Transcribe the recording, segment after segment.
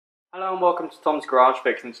Hello and welcome to Tom's Garage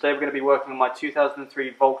Fix, and today we're going to be working on my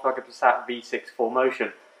 2003 Volkswagen Passat V6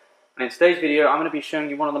 4Motion. And in today's video I'm going to be showing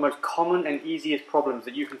you one of the most common and easiest problems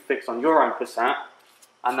that you can fix on your own Passat,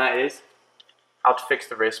 and that is how to fix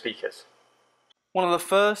the rear speakers. One of the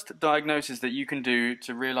first diagnoses that you can do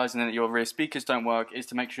to realising that your rear speakers don't work is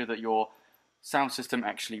to make sure that your sound system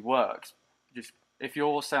actually works. If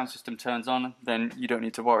your sound system turns on, then you don't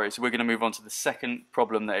need to worry. So we're going to move on to the second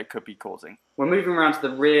problem that it could be causing. We're moving around to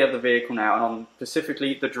the rear of the vehicle now, and on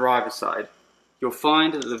specifically the driver's side. You'll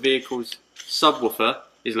find that the vehicle's subwoofer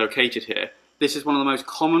is located here. This is one of the most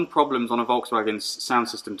common problems on a Volkswagen's sound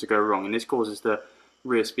system to go wrong, and this causes the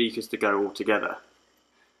rear speakers to go all together.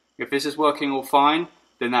 If this is working all fine,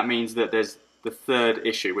 then that means that there's the third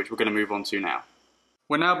issue, which we're going to move on to now.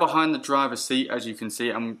 We're now behind the driver's seat, as you can see,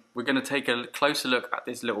 and we're going to take a closer look at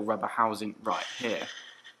this little rubber housing right here.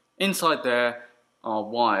 Inside there are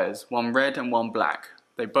wires, one red and one black.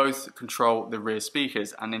 They both control the rear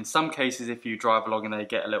speakers, and in some cases if you drive along and they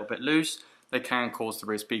get a little bit loose, they can cause the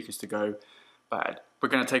rear speakers to go bad. We're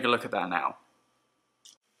going to take a look at that now.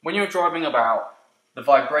 When you're driving about, the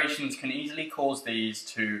vibrations can easily cause these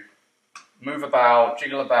to move about,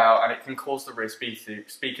 jiggle about, and it can cause the rear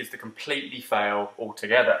speakers to completely fail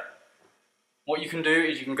altogether. What you can do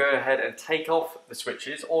is you can go ahead and take off the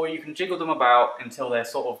switches, or you can jiggle them about until they're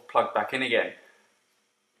sort of plugged back in again.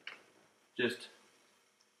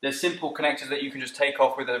 There's simple connectors that you can just take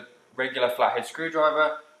off with a regular flathead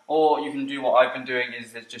screwdriver, or you can do what I've been doing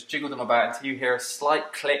is just jiggle them about until you hear a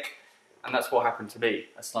slight click, and that's what happened to be.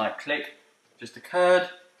 A slight click just occurred,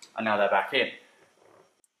 and now they're back in.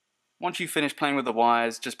 Once you've finished playing with the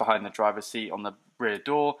wires just behind the driver's seat on the rear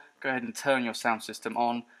door, go ahead and turn your sound system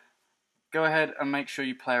on. Go ahead and make sure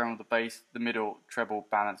you play around with the bass, the middle, treble,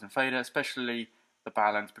 balance and fader, especially the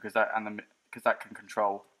balance because that can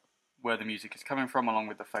control where the music is coming from along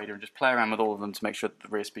with the fader, and just play around with all of them to make sure that the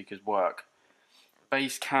rear speakers work.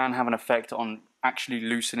 Bass can have an effect on actually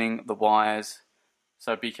loosening the wires,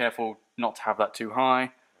 so be careful not to have that too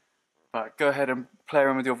high. But go ahead and play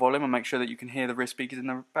around with your volume and make sure that you can hear the rear speakers in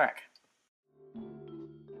the back.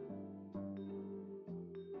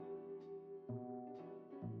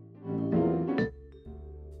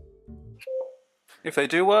 If they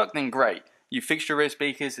do work, then great. You fixed your rear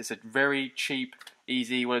speakers. It's a very cheap,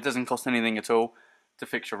 easy, well, it doesn't cost anything at all to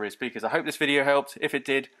fix your rear speakers. I hope this video helped. If it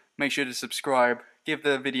did, make sure to subscribe, give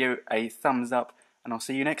the video a thumbs up, and I'll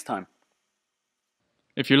see you next time.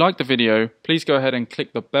 If you liked the video, please go ahead and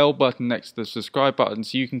click the bell button next to the subscribe button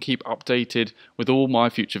so you can keep updated with all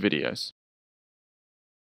my future videos.